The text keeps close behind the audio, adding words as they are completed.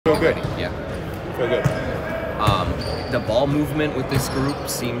Feel good. Yeah. Feel good. The ball movement with this group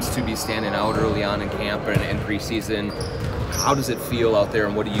seems to be standing out early on in camp and preseason. How does it feel out there,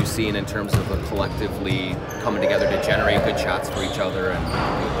 and what are you seeing in terms of collectively coming together to generate good shots for each other and do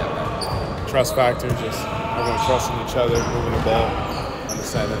it that way? Trust factor, just everyone trusting each other, moving the ball,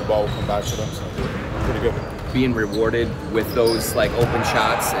 understanding the ball will come back to them. So pretty good. Being rewarded with those open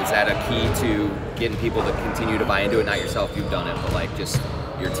shots, is that a key to getting people to continue to buy into it? Not yourself, you've done it, but just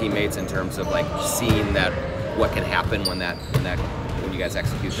your teammates in terms of seeing that what can happen when you guys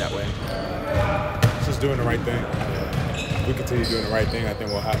execute that way? Just doing the right thing. If we continue doing the right thing, I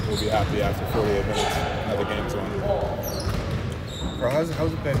think we'll be happy after 48 minutes. Another game's on. Bro, how's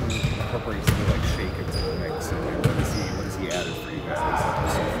it been incorporating something Shake into the mix? And what has he added for you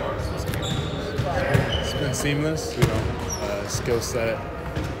guys so far this game? It's been seamless. Skill set,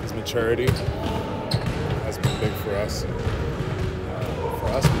 his maturity has been big for us.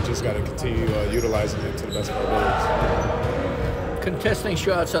 We just got to continue utilizing it to the best of our abilities. Contesting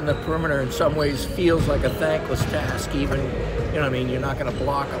shots on the perimeter in some ways feels like a thankless task. Even, you're not going to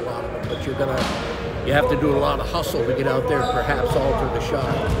block a lot of them, but you have to do a lot of hustle to get out there and perhaps alter the shot.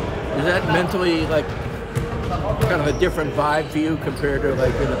 Is that mentally kind of a different vibe for you compared to in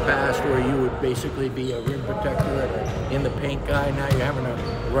the past where you would basically be a rim protector in the paint guy? Now you're having to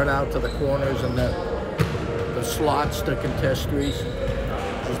run out to the corners and the slots to contest threes.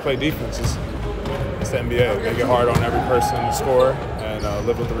 Just play defense. It's the NBA. Make it hard on every person to score and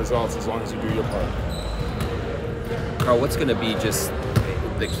live with the results as long as you do your part. Karl, what's going to be just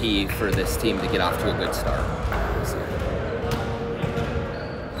the key for this team to get off to a good start?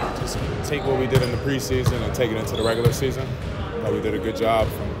 Just take what we did in the preseason and take it into the regular season. We did a good job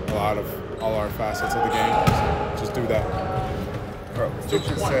from all our facets of the game. So just do that. Bro, Stitch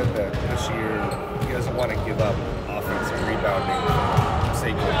has said that this year he doesn't want to give up offensive rebounding for the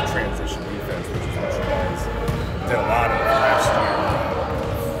sake of transition defense, which is what you guys did a lot of last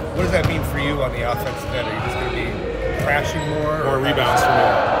year. What does that mean for you on the offensive end? Are you just going to be crashing more? More rebounds for me.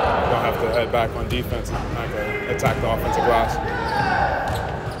 You don't have to head back on defense and attack the offensive glass.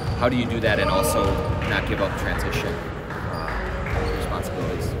 How do you do that and also not give up transition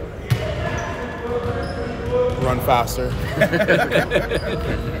responsibilities? Run faster.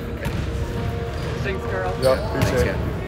 Thanks, Karl. Yep, appreciate it.